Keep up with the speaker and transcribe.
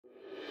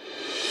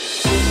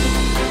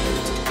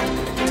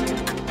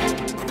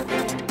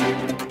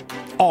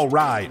All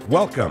right,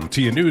 welcome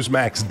to your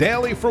Newsmax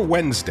Daily for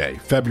Wednesday,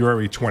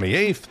 February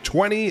 28th,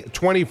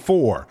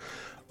 2024.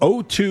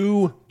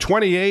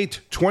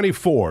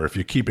 02-28-24, if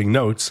you're keeping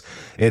notes.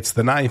 It's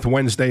the 9th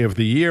Wednesday of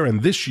the year,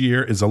 and this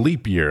year is a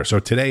leap year, so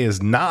today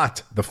is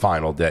not the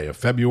final day of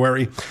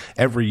February.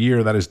 Every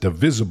year that is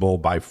divisible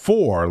by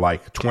 4,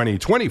 like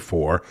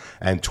 2024,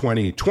 and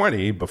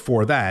 2020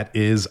 before that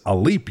is a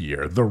leap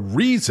year. The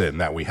reason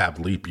that we have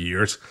leap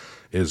years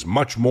is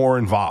much more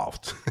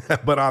involved.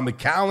 But on the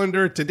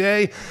calendar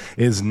today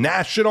is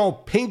National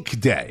Pink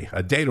Day,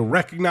 a day to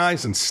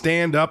recognize and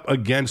stand up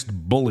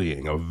against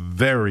bullying, a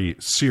very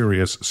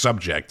serious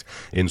subject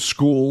in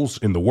schools,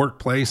 in the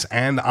workplace,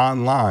 and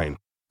online.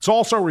 It's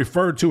also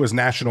referred to as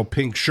National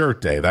Pink Shirt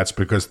Day. That's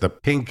because the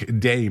Pink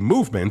Day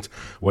movement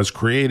was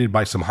created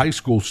by some high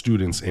school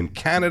students in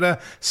Canada,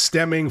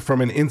 stemming from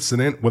an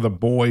incident with a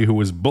boy who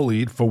was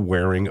bullied for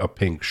wearing a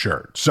pink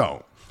shirt.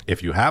 So,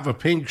 if you have a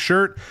pink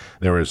shirt,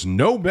 there is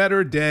no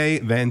better day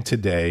than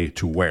today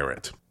to wear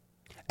it.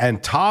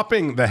 And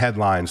topping the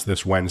headlines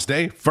this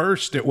Wednesday,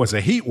 first it was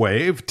a heat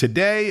wave.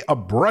 Today, a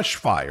brush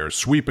fire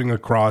sweeping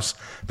across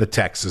the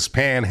Texas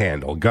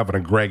Panhandle.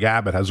 Governor Greg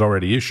Abbott has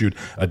already issued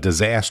a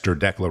disaster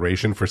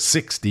declaration for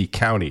 60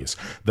 counties.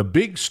 The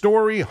big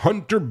story,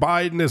 Hunter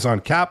Biden is on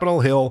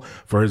Capitol Hill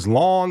for his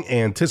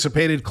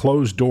long-anticipated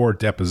closed-door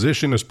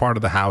deposition as part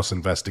of the House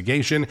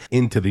investigation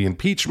into the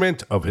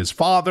impeachment of his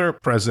father,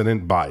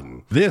 President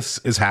Biden. This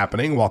is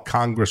happening while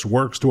Congress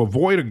works to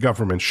avoid a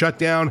government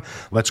shutdown.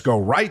 Let's go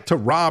right to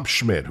Rob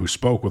Schmidt, who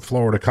spoke with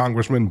Florida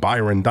Congressman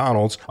Byron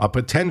Donalds, a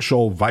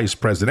potential vice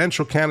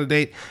presidential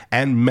candidate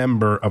and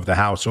member of the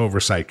House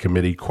Oversight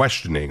Committee,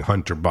 questioning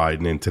Hunter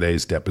Biden in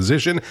today's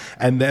deposition.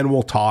 And then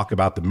we'll talk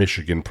about the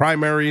Michigan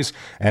primaries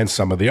and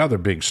some of the other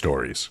big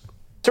stories.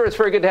 Sir, it's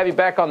very good to have you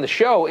back on the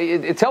show.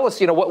 Tell us,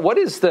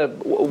 what's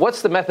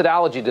the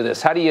methodology to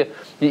this? How do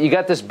you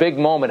got this big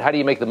moment? How do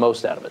you make the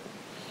most out of it?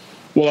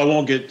 Well, I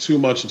won't get too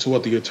much into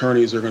what the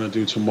attorneys are going to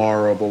do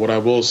tomorrow, but what I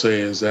will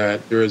say is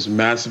that there is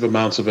massive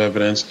amounts of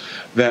evidence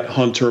that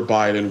Hunter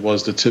Biden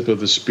was the tip of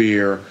the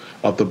spear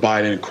of the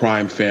Biden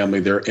crime family,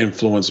 their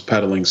influence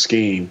peddling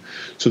scheme.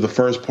 So the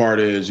first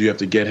part is you have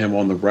to get him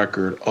on the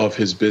record of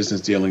his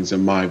business dealings,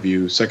 in my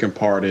view. Second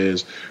part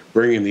is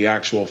bringing the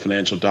actual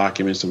financial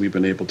documents that we've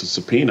been able to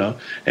subpoena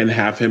and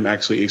have him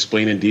actually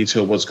explain in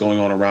detail what's going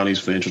on around these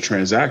financial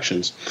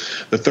transactions.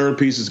 The third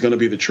piece is going to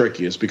be the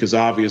trickiest, because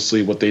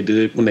obviously what the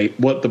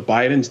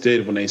Bidens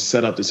did when they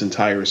set up this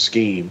entire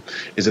scheme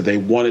is that they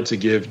wanted to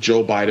give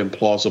Joe Biden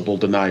plausible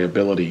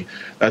deniability.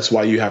 That's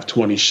why you have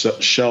 20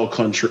 shell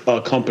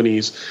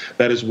companies.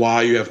 That is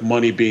why you have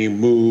money being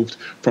moved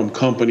from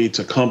company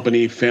to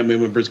company, family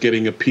members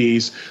getting a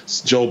piece,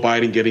 Joe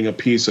Biden getting a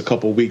piece a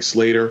couple weeks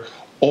later.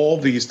 All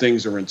these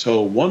things are in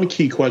tow. One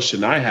key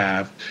question I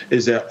have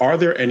is that are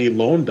there any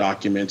loan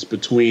documents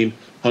between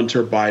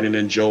Hunter Biden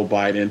and Joe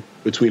Biden,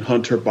 between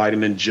Hunter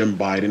Biden and Jim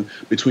Biden,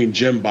 between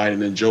Jim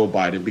Biden and Joe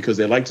Biden? Because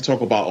they like to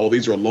talk about,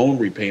 these are loan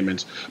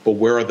repayments, but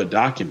where are the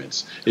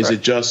documents? Is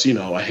it just,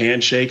 a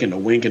handshake and a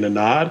wink and a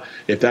nod?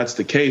 If that's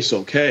the case,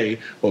 okay,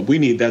 but we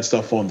need that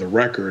stuff on the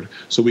record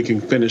so we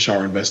can finish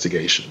our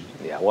investigation.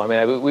 Yeah, well,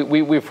 I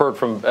mean, we've heard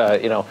from,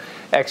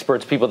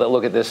 experts, people that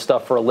look at this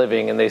stuff for a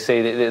living, and they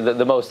say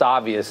the most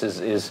obvious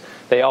is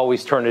they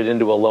always turn it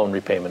into a loan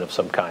repayment of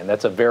some kind.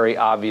 That's a very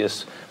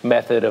obvious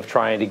method of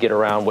trying to get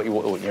around what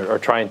you're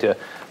trying to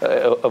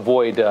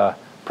avoid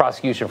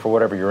prosecution for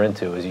whatever you're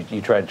into, is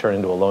you try to turn it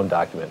into a loan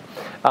document.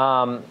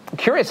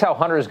 Curious how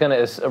Hunter is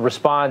going to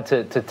respond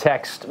to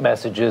text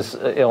messages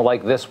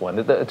like this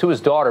one to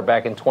his daughter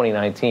back in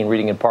 2019,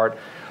 reading in part,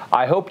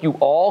 "I hope you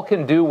all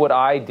can do what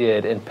I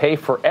did and pay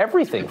for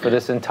everything for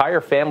this entire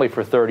family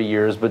for 30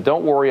 years, but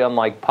don't worry,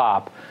 unlike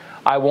Pop,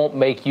 I won't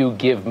make you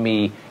give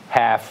me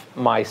half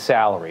my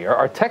salary."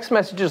 Are text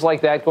messages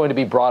like that going to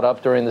be brought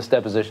up during this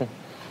deposition?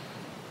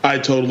 I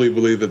totally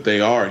believe that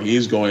they are.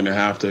 He's going to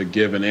have to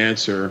give an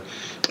answer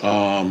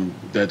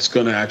that's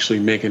going to actually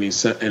make any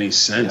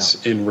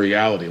sense in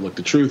reality. Look,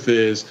 the truth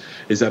is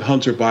that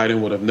Hunter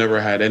Biden would have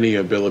never had any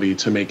ability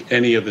to make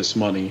any of this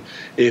money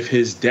if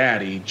his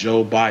daddy,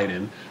 Joe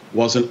Biden,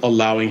 wasn't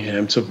allowing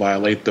him to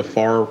violate the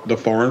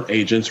Foreign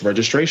Agents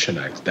Registration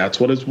Act. That's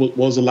what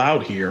was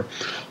allowed here.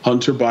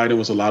 Hunter Biden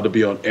was allowed to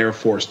be on Air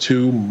Force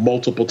Two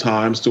multiple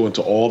times, going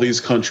to all these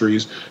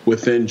countries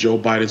within Joe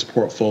Biden's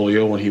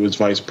portfolio when he was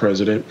vice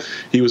president.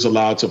 He was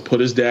allowed to put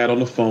his dad on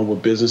the phone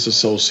with business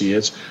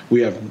associates. We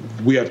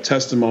have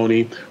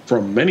testimony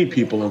from many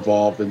people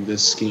involved in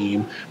this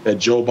scheme that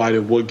Joe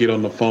Biden would get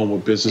on the phone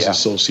with business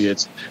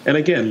associates. And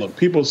again, look,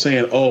 people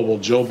saying,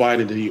 Joe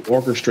Biden, did he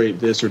orchestrate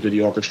this or did he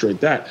orchestrate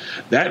that?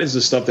 That is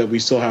the stuff that we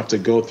still have to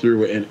go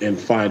through and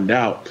find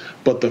out.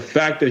 But the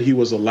fact that he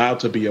was allowed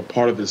to be a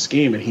part of the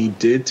scheme and he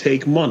did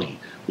take money,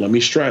 let me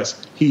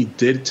stress, he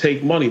did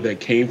take money that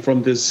came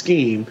from this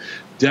scheme,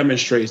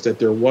 demonstrates that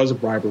there was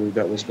bribery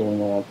that was going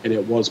on and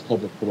it was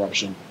public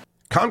corruption.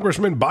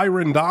 Congressman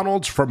Byron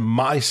Donalds from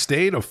my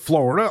state of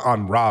Florida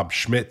on Rob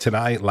Schmidt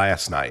tonight,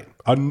 last night.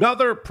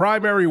 Another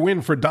primary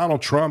win for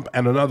Donald Trump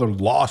and another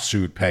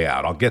lawsuit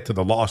payout. I'll get to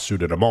the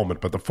lawsuit in a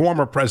moment, but the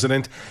former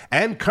president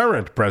and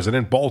current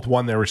president both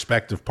won their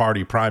respective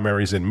party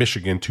primaries in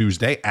Michigan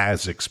Tuesday,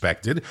 as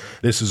expected.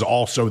 This is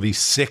also the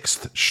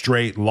sixth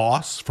straight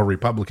loss for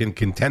Republican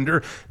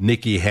contender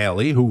Nikki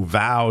Haley, who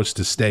vows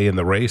to stay in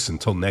the race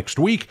until next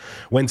week,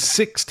 when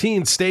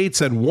 16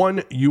 states and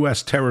 1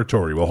 U.S.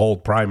 territory will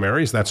hold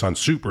primaries. That's on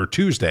Super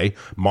Tuesday,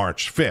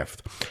 March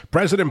 5th.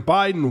 President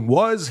Biden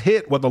was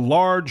hit with a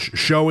large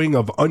showing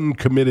of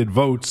uncommitted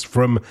votes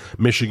from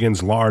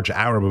Michigan's large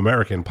Arab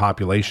American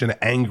population,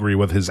 angry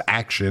with his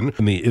action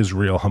in the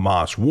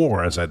Israel-Hamas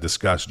war, as I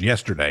discussed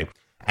yesterday.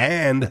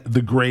 And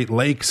the Great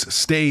Lakes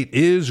state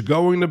is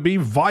going to be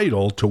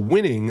vital to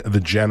winning the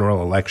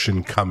general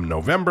election come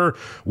November,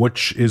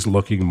 which is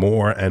looking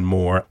more and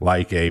more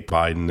like a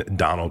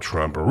Biden-Donald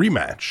Trump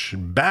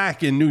rematch.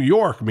 Back in New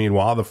York,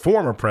 meanwhile, the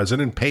former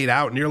president paid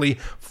out nearly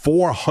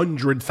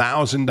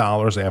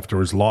 $400,000 after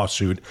his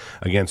lawsuit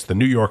against the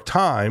New York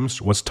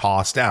Times was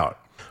tossed out.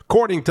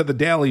 According to the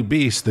Daily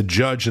Beast, the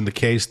judge in the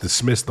case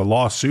dismissed the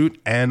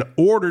lawsuit and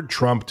ordered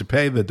Trump to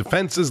pay the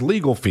defense's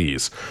legal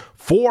fees,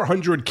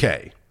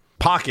 $400K.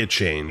 Pocket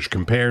change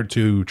compared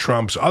to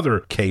Trump's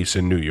other case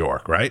in New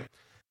York, right?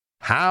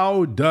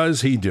 How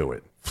does he do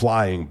it?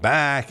 Flying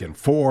back and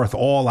forth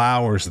all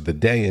hours of the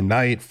day and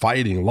night,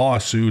 fighting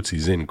lawsuits.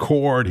 He's in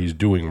court. He's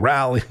doing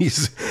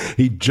rallies.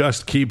 He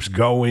just keeps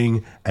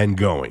going and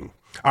going.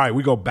 All right,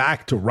 we go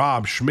back to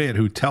Rob Schmitt,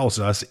 who tells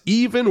us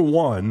even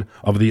one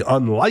of the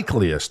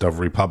unlikeliest of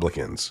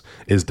Republicans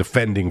is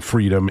defending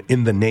freedom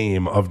in the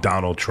name of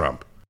Donald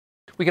Trump.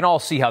 We can all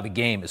see how the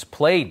game is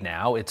played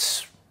now.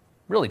 It's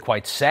really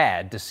quite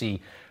sad to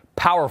see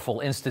powerful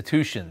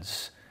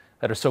institutions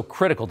that are so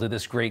critical to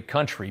this great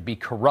country be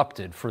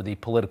corrupted for the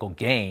political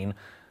gain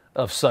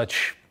of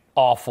such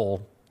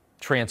awful,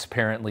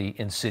 transparently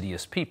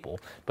insidious people.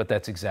 But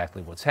that's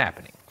exactly what's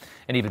happening.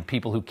 And even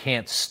people who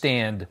can't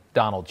stand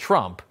Donald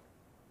Trump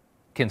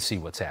can see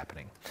what's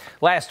happening.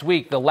 Last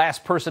week, the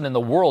last person in the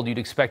world you'd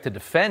expect to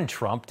defend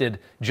Trump did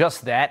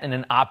just that in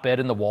an op-ed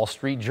in the Wall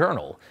Street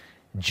Journal.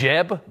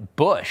 Jeb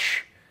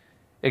Bush,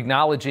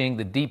 acknowledging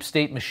the deep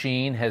state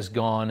machine has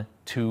gone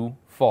too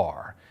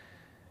far.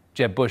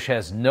 Jeb Bush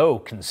has no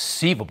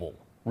conceivable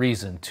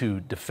reason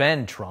to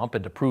defend Trump,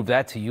 and to prove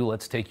that to you,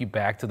 let's take you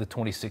back to the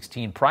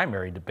 2016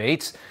 primary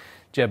debates.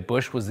 Jeb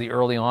Bush was the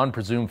early on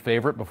presumed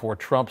favorite before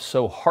Trump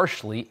so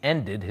harshly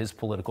ended his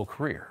political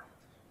career.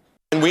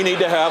 And we need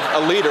to have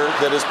a leader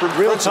that is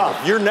principled.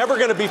 You're never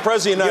going to be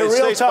president of the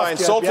United States by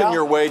insulting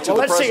your way to the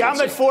presidency. Let's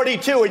see, I'm at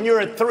 42 and you're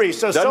at 3,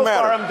 so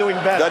far I'm doing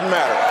better. Doesn't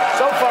matter.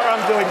 So far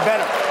I'm doing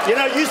better. You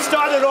know, you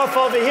started off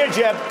over here,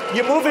 Jeb.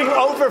 You're moving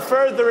over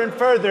further and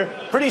further.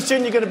 Pretty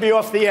soon you're going to be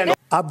off the end.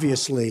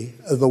 Obviously,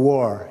 the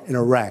war in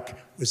Iraq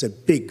was a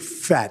big,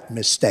 fat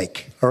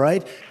mistake, all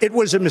right? It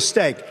was a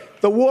mistake.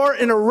 The war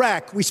in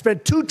Iraq, we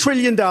spent $2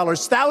 trillion,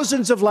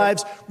 thousands of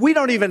lives. We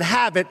don't even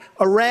have it.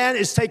 Iran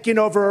is taking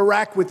over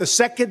Iraq with the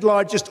second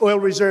largest oil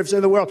reserves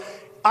in the world.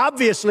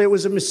 Obviously, it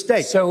was a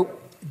mistake. So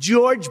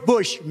George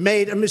Bush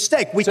made a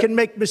mistake. We can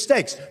make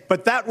mistakes,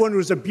 but that one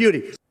was a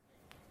beauty.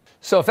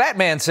 So if that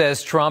man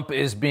says Trump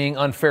is being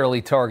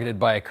unfairly targeted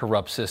by a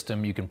corrupt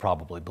system, you can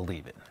probably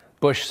believe it.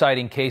 Bush,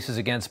 citing cases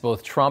against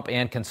both Trump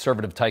and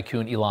conservative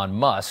tycoon Elon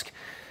Musk,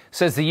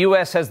 says the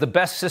U.S. has the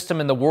best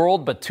system in the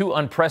world, but 2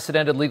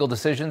 unprecedented legal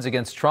decisions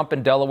against Trump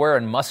in Delaware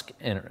and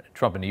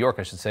Trump in New York,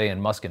 I should say,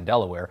 and Musk in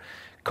Delaware,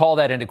 call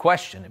that into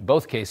question. In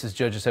both cases,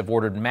 judges have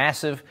ordered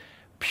massive,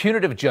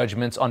 punitive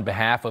judgments on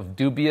behalf of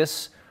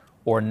dubious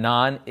or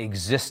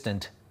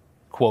non-existent,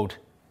 quote,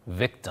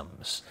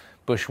 victims.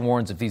 Bush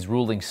warns if these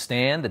rulings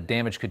stand, the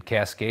damage could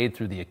cascade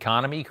through the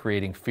economy,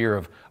 creating fear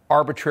of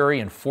arbitrary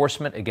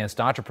enforcement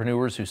against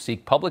entrepreneurs who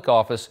seek public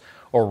office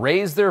or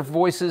raise their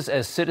voices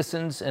as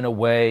citizens in a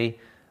way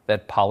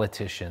that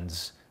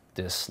politicians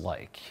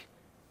dislike.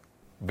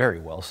 Very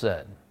well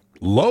said.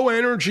 Low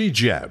energy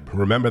Jeb.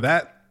 Remember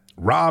that?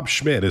 Rob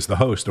Schmitt is the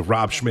host of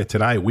Rob Schmitt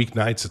Tonight,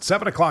 weeknights at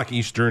 7 o'clock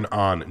Eastern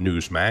on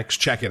Newsmax.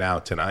 Check it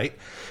out tonight.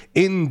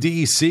 In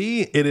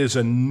D.C., it is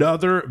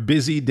another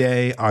busy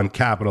day on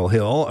Capitol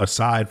Hill.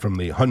 Aside from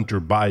the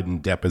Hunter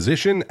Biden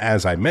deposition,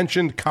 as I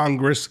mentioned,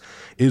 Congress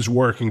is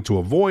working to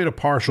avoid a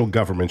partial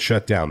government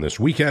shutdown this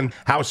weekend.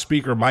 House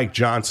Speaker Mike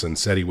Johnson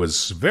said he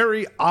was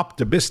very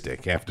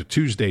optimistic after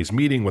Tuesday's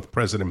meeting with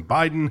President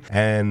Biden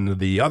and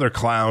the other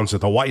clowns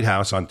at the White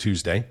House on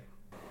Tuesday.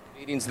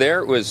 Meetings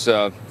there was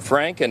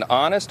frank and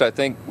honest. I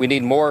think we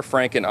need more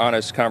frank and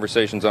honest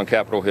conversations on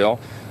Capitol Hill.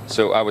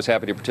 So I was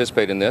happy to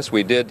participate in this.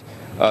 We did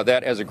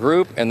that as a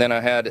group, and then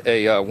I had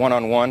a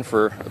one-on-one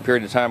for a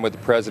period of time with the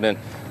president,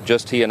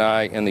 just he and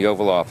I in the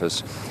Oval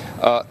Office.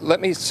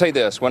 Let me say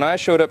this. When I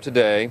showed up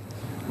today,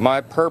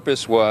 my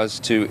purpose was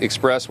to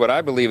express what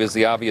I believe is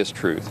the obvious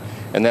truth,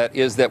 and that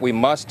is that we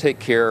must take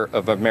care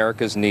of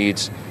America's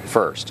needs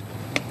first.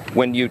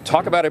 When you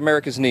talk about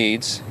America's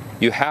needs,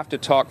 you have to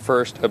talk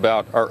first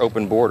about our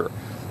open border.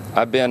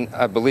 I've been,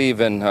 I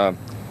believe, in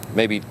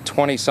maybe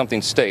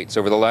 20-something states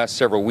over the last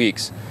several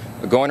weeks,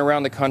 going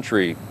around the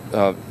country,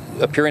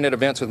 appearing at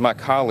events with my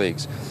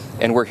colleagues,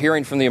 and we're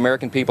hearing from the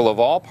American people of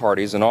all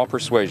parties and all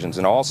persuasions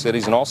in all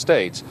cities and all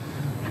states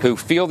who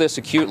feel this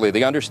acutely.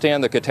 They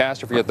understand the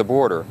catastrophe at the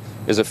border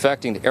is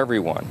affecting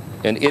everyone,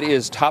 and it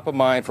is top of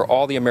mind for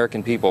all the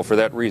American people for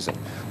that reason.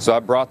 So I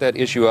brought that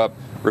issue up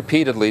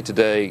repeatedly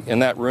today in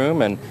that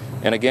room and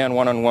again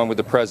one-on-one with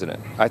the president.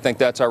 I think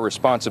that's our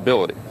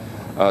responsibility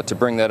to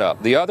bring that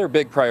up. The other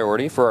big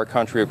priority for our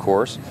country, of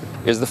course,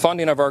 is the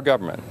funding of our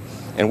government.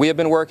 And we have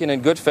been working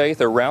in good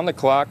faith around the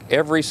clock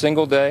every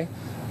single day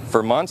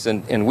for months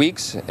and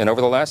weeks and over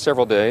the last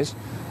several days,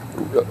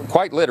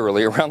 quite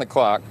literally around the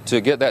clock, to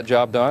get that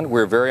job done.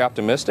 We're very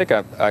optimistic.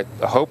 I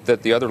hope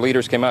that the other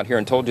leaders came out here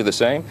and told you the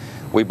same.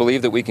 We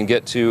believe that we can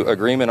get to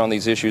agreement on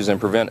these issues and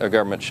prevent a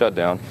government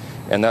shutdown,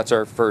 and that's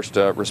our first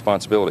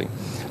responsibility.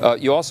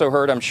 You also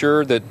heard, I'm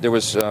sure, that there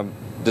was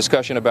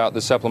discussion about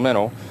the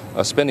supplemental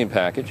spending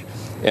package,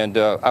 and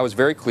I was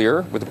very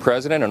clear with the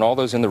president and all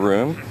those in the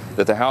room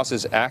that the House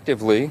is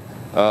actively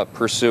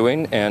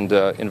pursuing and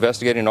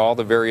investigating all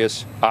the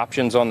various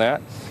options on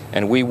that,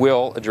 and we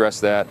will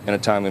address that in a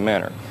timely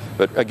manner.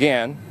 But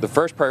again, the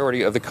first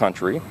priority of the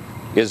country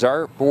is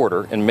our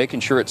border and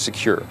making sure it's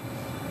secure.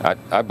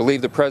 I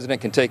believe the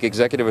president can take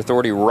executive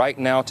authority right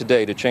now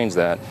today to change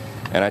that,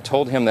 and I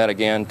told him that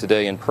again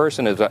today in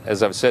person,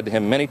 as I've said to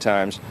him many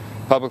times,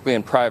 publicly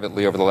and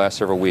privately over the last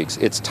several weeks.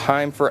 It's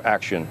time for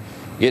action.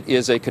 It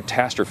is a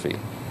catastrophe,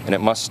 and it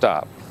must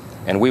stop.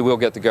 And we will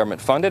get the government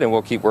funded, and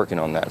we'll keep working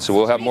on that. So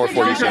we'll have more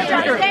for you soon.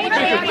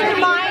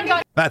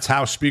 That's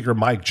House Speaker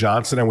Mike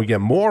Johnson, and we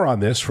get more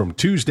on this from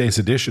Tuesday's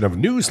edition of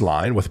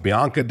Newsline with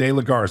Bianca De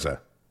La Garza.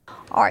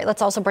 All right,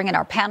 let's also bring in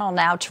our panel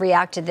now to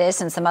react to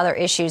this and some other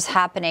issues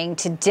happening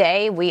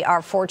today. We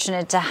are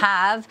fortunate to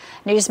have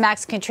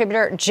Newsmax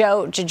contributor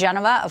Joe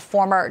diGenova, a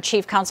former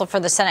chief counsel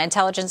for the Senate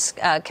Intelligence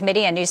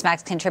Committee, and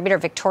Newsmax contributor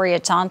Victoria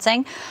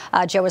Toensing.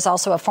 Joe is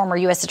also a former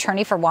U.S.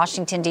 attorney for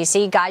Washington,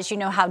 D.C. Guys, you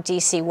know how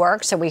D.C.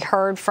 works. So we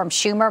heard from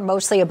Schumer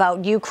mostly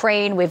about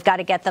Ukraine. We've got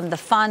to get them the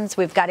funds.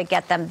 We've got to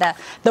get them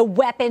the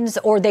weapons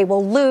or they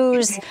will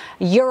lose.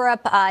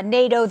 Europe,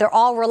 NATO, they're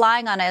all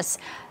relying on us.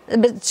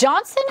 But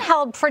Johnson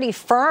held pretty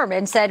firm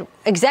and said,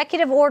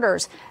 executive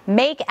orders,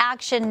 make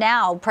action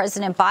now,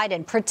 President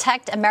Biden,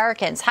 protect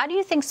Americans. How do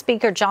you think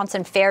Speaker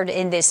Johnson fared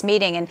in this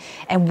meeting?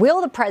 And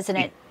will the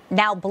president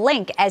now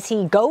blink as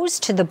he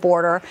goes to the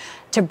border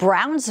to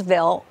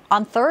Brownsville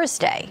on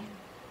Thursday?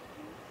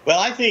 Well,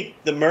 I think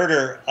the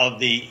murder of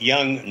the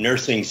young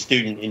nursing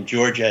student in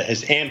Georgia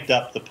has amped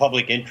up the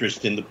public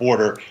interest in the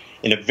border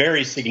in a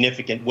very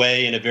significant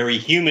way, in a very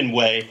human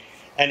way.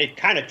 And it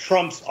kind of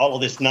trumps all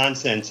of this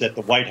nonsense at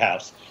the White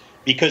House,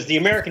 because the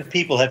American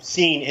people have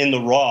seen in the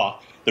raw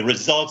the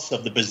results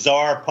of the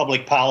bizarre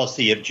public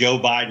policy of Joe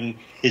Biden,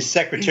 his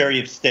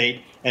Secretary of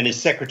State, and his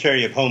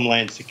Secretary of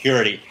Homeland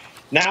Security.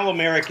 Now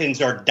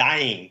Americans are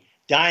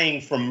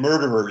dying from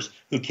murderers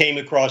who came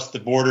across the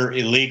border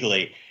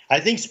illegally. I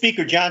think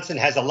Speaker Johnson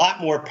has a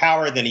lot more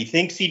power than he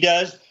thinks he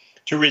does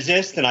to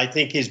resist, and I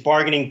think his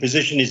bargaining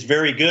position is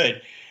very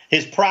good.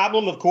 His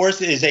problem, of course,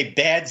 is a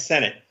bad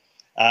Senate.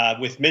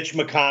 With Mitch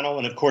McConnell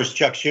and, of course,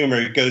 Chuck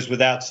Schumer, it goes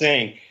without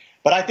saying.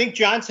 But I think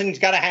Johnson's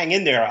got to hang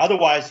in there.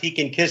 Otherwise, he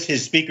can kiss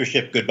his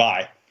speakership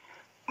goodbye.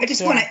 I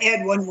just want to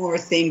add one more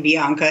thing,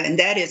 Bianca, and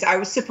that is I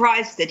was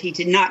surprised that he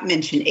did not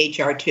mention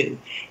H.R. 2.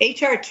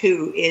 H.R.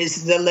 2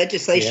 is the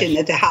legislation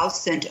that the House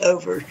sent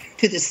over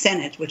to the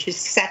Senate, which is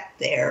set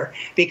there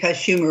because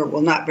Schumer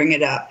will not bring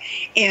it up.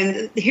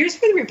 And here's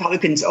where the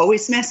Republicans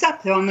always mess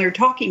up on their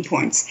talking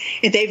points.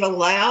 They've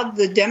allowed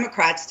the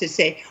Democrats to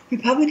say,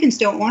 Republicans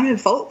don't want to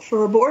vote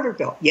for a border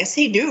bill. Yes,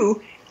 they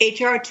do.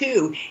 H.R.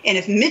 2. And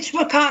if Mitch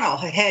McConnell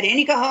had had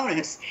any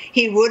cojones,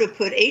 he would have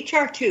put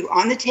H.R. 2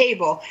 on the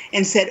table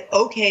and said,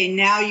 okay,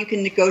 now you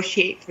can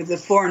negotiate for the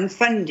foreign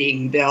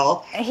funding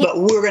bill, but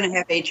we're going to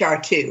have H.R.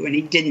 2. And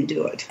he didn't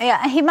do it.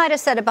 Yeah, he might have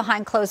said it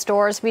behind closed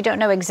doors. We don't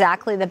know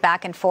exactly the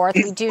back and forth.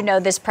 We do know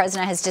this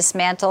president has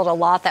dismantled a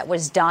lot that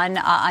was done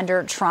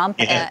under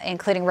Trump,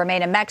 including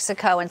Remain in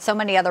Mexico and so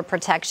many other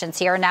protections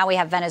here. Now we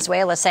have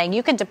Venezuela saying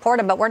you can deport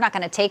them, but we're not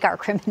going to take our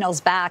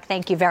criminals back.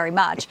 Thank you very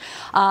much.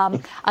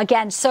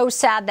 Again, so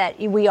sad that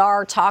we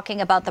are talking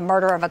about the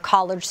murder of a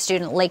college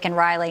student, Laken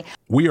Riley.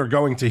 We are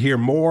going to hear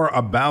more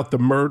about the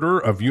murder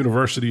of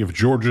University of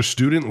Georgia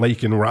student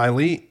Laken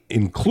Riley,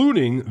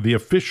 including the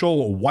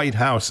official White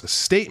House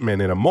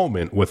statement in a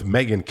moment with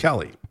Megyn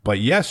Kelly. But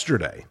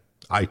yesterday,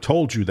 I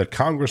told you that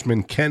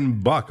Congressman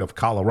Ken Buck of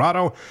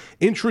Colorado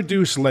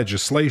introduced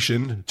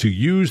legislation to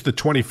use the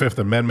 25th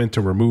Amendment to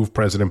remove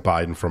President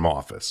Biden from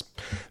office.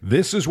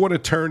 This is what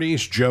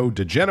attorneys Joe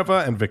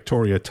diGenova and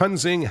Victoria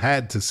Toensing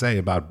had to say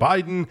about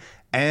Biden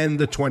and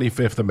the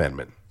 25th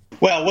Amendment.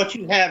 Well, what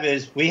you have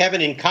is we have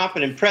an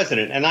incompetent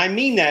president, and I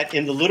mean that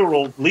in the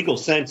literal legal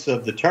sense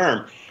of the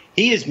term.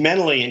 He is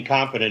mentally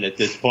incompetent at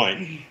this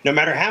point. No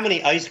matter how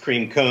many ice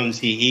cream cones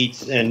he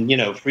eats and,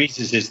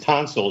 freezes his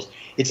tonsils,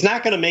 it's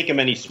not going to make him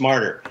any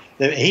smarter.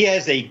 He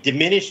has a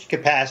diminished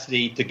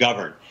capacity to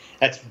govern.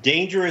 That's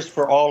dangerous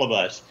for all of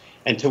us.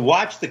 And to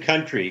watch the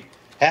country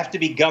have to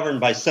be governed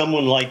by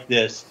someone like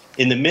this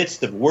in the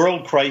midst of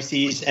world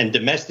crises and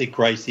domestic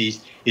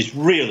crises is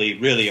really,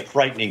 really a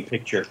frightening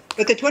picture.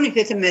 But the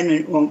 25th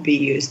Amendment won't be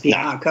used,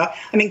 Bianca.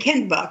 I mean,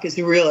 Ken Buck is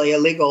really a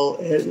legal,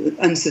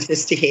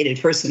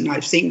 unsophisticated person.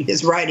 I've seen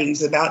his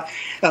writings about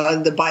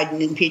the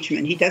Biden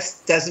impeachment. He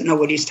doesn't know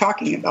what he's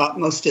talking about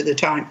most of the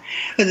time.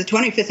 But the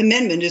 25th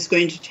Amendment is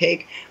going to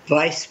take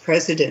Vice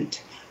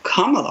President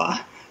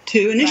Kamala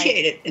to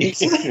initiate it. And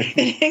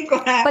it ain't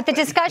gonna happen. But the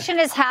discussion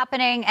is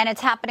happening, and it's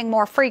happening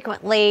more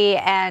frequently,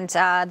 and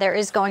there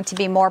is going to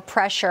be more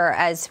pressure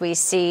as we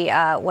see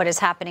what is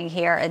happening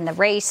here in the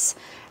race.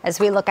 As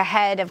we look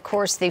ahead, of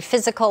course, the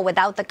physical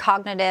without the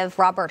cognitive,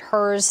 Robert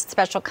Hur's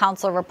special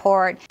counsel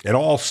report. It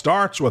all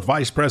starts with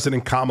Vice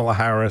President Kamala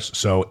Harris,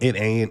 so it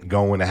ain't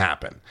going to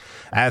happen.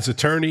 As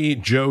attorney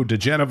Joe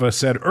DeGenova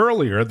said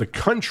earlier, the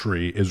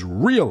country is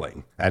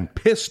reeling and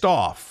pissed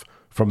off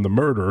from the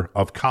murder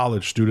of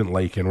college student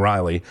Laken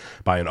Riley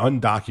by an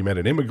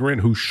undocumented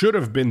immigrant who should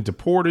have been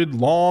deported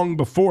long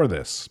before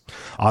this.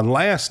 On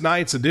last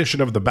night's edition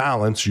of The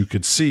Balance, you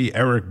could see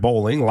Eric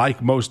Bolling,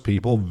 like most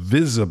people,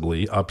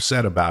 visibly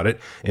upset about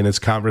it in his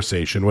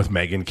conversation with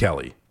Megyn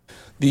Kelly.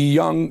 The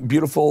young,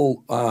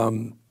 beautiful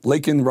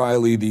Laken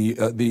Riley,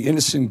 the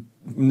innocent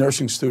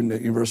nursing student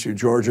at University of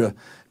Georgia,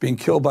 being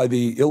killed by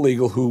the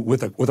illegal who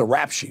with a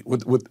rap sheet,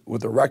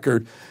 with a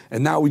record.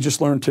 And now we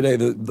just learned today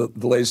the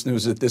latest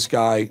news that this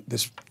guy,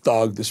 this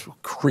thug, this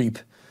creep,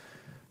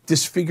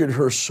 disfigured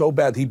her so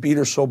bad. He beat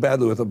her so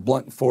badly with a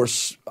blunt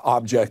force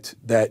object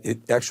that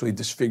it actually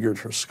disfigured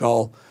her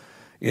skull.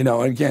 You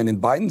know, again,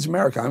 in Biden's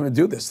America, I'm going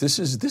to do this. This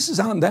is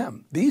on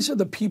them. These are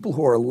the people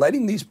who are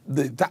letting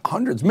the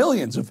hundreds,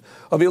 millions of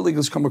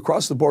illegals come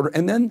across the border,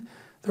 and then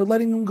they're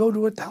letting them go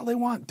do what the hell they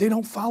want. They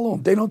don't follow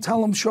them. They don't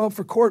tell them show up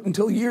for court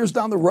until years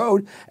down the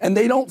road, and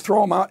they don't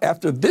throw them out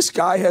after this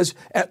guy has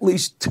at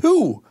least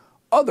 2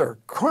 other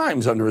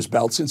crimes under his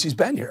belt since he's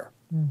been here.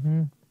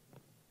 Mm-hmm.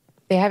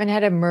 They haven't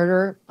had a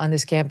murder on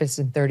this campus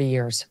in 30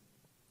 years.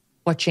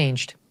 What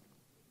changed?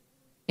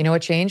 You know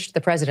what changed?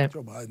 The president.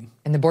 Joe Biden.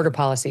 And the border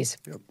policies.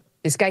 Yep.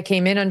 This guy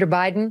came in under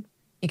Biden.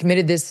 He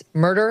committed this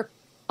murder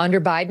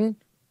under Biden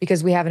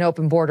because we have an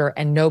open border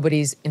and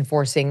nobody's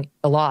enforcing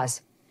the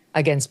laws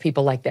against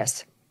people like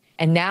this.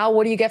 And now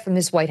what do you get from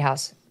this White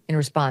House in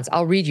response?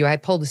 I'll read you. I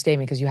pulled the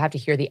statement because you have to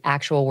hear the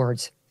actual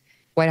words.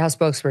 White House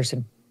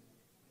spokesperson.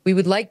 We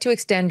would like to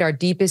extend our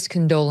deepest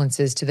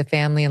condolences to the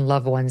family and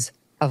loved ones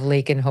of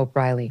Laken Hope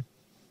Riley.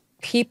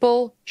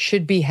 People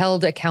should be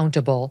held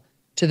accountable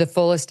to the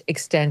fullest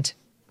extent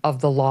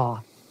of the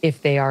law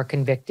if they are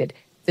convicted.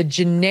 The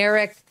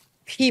generic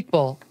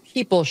people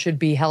should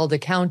be held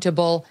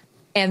accountable.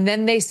 And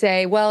then they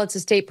say, well, it's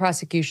a state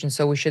prosecution,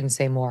 so we shouldn't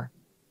say more.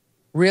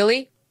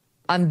 Really?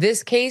 On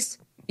this case,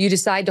 you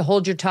decide to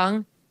hold your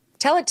tongue?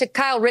 Tell it to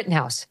Kyle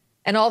Rittenhouse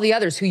and all the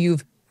others who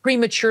you've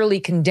prematurely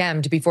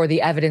condemned before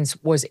the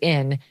evidence was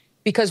in.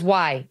 Because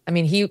why? I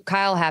mean,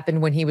 Kyle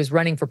happened when he was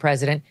running for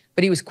president,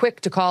 but he was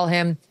quick to call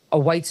him a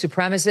white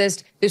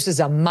supremacist. This is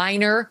a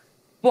minor.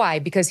 Why?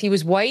 Because he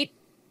was white?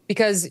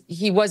 Because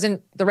he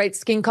wasn't the right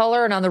skin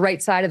color and on the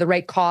right side of the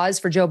right cause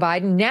for Joe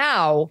Biden?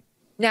 Now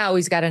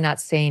he's got to not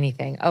say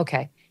anything.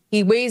 Okay.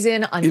 He weighs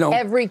in on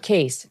every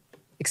case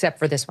except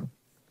for this one.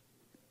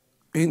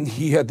 And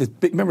he had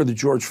remember the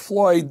George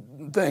Floyd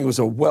thing? It was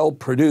a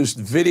well-produced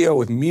video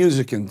with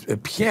music and a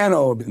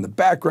piano in the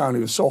background. It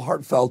was so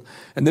heartfelt.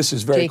 And this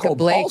is very cold.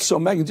 Blake. Also,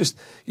 Megyn,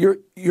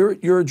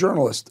 you're a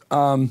journalist.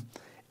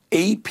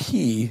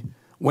 AP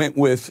went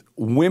with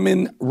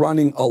women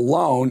running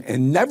alone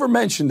and never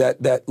mentioned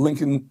that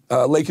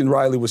Laken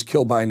Riley was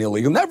killed by an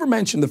illegal. Never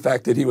mentioned the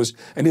fact that he was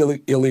an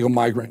illegal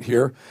migrant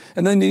here.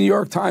 And then the New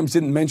York Times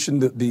didn't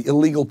mention the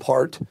illegal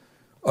part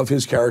of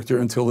his character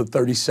until the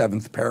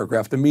 37th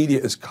paragraph. The media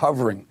is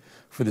covering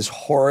for this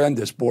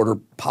horrendous border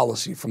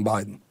policy from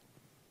Biden.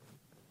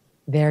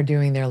 They're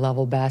doing their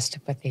level best,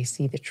 but they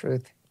see the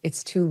truth.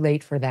 It's too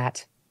late for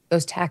that.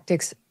 Those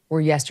tactics were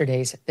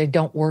yesterday's. They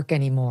don't work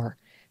anymore.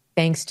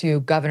 Thanks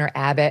to Governor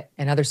Abbott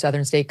and other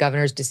southern state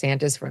governors,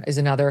 DeSantis is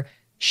another,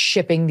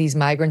 shipping these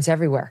migrants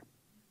everywhere.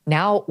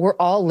 Now we're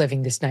all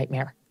living this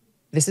nightmare.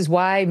 This is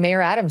why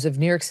Mayor Adams of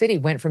New York City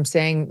went from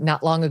saying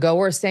not long ago,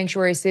 we're a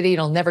sanctuary city,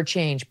 it'll never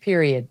change,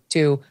 period,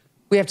 to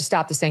we have to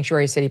stop the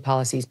sanctuary city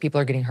policies.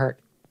 People are getting hurt.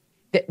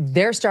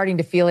 They're starting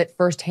to feel it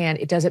firsthand.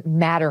 It doesn't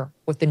matter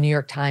what the New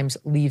York Times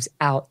leaves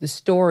out. The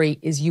story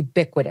is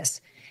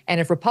ubiquitous.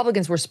 And if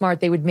Republicans were smart,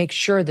 they would make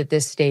sure that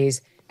this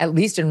stays, at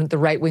least in the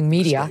right-wing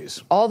media,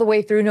 all the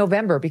way through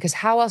November, because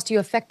how else do you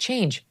affect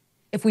change?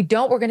 If we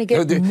don't, we're going to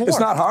get more It's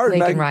not hard,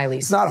 Laken Megyn. Rileys.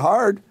 It's not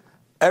hard.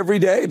 Every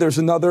day I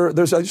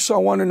just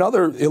saw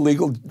another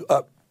illegal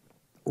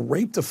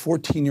raped a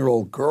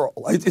 14-year-old girl.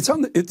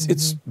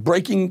 It's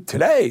breaking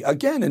today.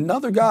 Again,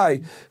 another guy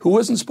who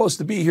wasn't supposed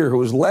to be here, who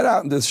was let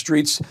out into the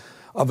streets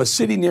of a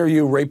city near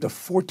you, raped a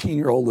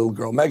 14-year-old little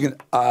girl. Megyn,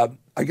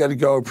 I got to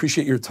go.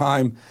 Appreciate your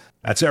time.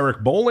 That's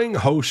Eric Bolling,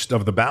 host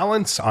of The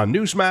Balance on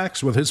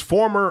Newsmax, with his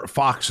former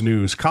Fox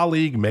News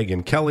colleague,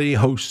 Megyn Kelly,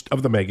 host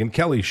of The Megyn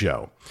Kelly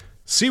Show.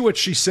 See what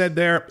she said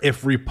there?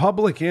 If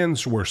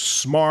Republicans were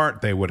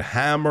smart, they would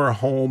hammer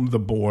home the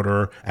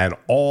border and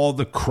all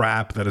the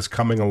crap that is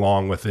coming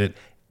along with it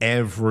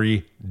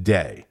every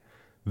day.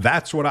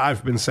 That's what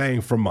I've been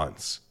saying for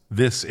months.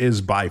 This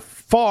is by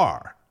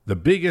far the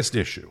biggest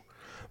issue.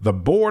 The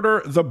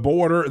border, the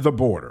border, the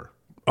border.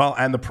 Well,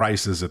 and the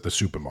prices at the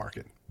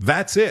supermarket.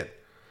 That's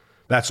it.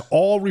 That's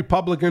all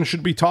Republicans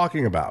should be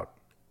talking about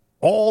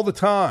all the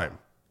time.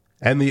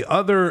 And the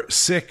other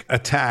sick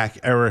attack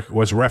Eric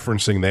was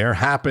referencing there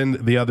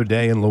happened the other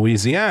day in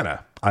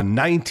Louisiana. A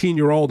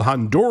 19-year-old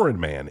Honduran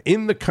man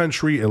in the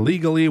country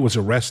illegally was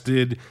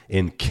arrested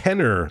in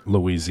Kenner,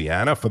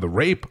 Louisiana, for the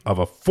rape of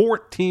a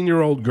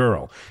 14-year-old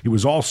girl. He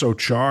was also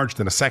charged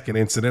in a second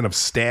incident of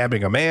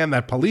stabbing a man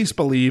that police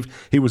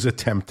believe he was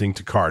attempting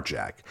to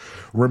carjack.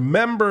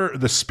 Remember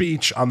the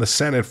speech on the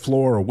Senate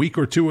floor a week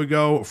or two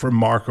ago from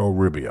Marco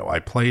Rubio. I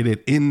played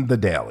it in the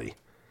Daily.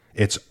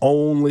 It's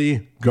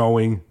only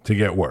going to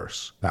get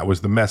worse. That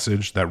was the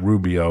message that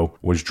Rubio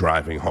was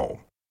driving home.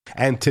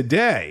 And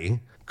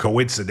today,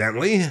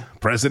 coincidentally,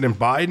 President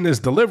Biden is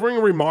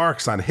delivering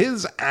remarks on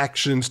his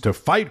actions to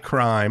fight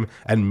crime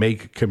and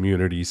make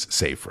communities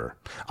safer.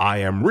 I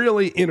am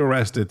really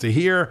interested to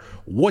hear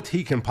what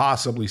he can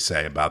possibly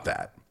say about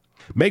that.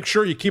 Make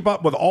sure you keep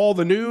up with all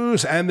the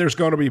news, and there's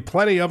going to be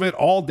plenty of it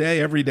all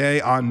day, every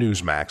day on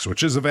Newsmax,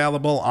 which is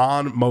available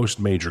on most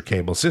major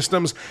cable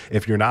systems.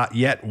 If you're not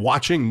yet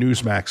watching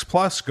Newsmax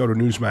Plus, go to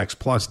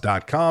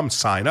newsmaxplus.com,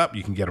 sign up.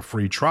 You can get a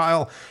free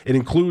trial. It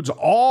includes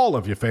all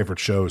of your favorite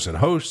shows and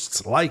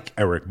hosts like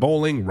Eric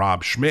Bolling,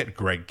 Rob Schmidt,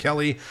 Greg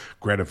Kelly,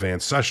 Greta Van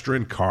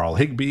Susteren, Carl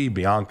Higbee,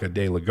 Bianca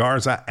De La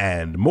Garza,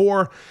 and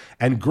more.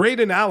 And great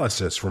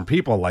analysis from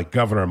people like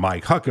Governor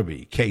Mike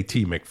Huckabee,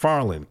 KT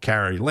McFarland,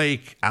 Carrie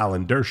Lake,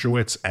 Alan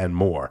Dershowitz, and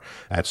more.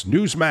 That's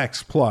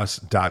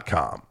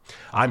newsmaxplus.com.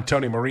 I'm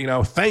Tony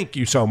Marino. Thank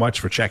you so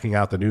much for checking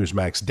out the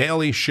Newsmax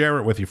Daily. Share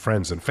it with your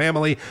friends and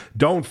family.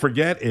 Don't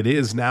forget, it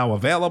is now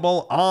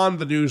available on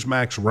the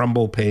Newsmax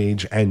Rumble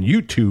page and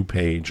YouTube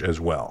page as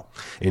well.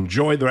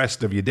 Enjoy the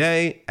rest of your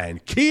day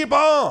and keep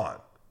on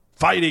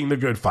fighting the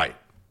good fight.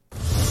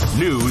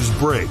 News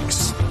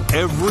breaks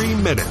every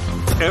minute,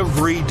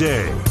 every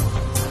day.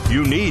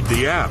 You need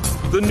the app,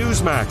 the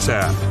Newsmax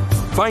app.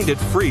 Find it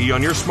free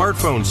on your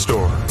smartphone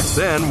store.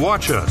 Then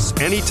watch us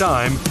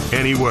anytime,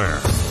 anywhere.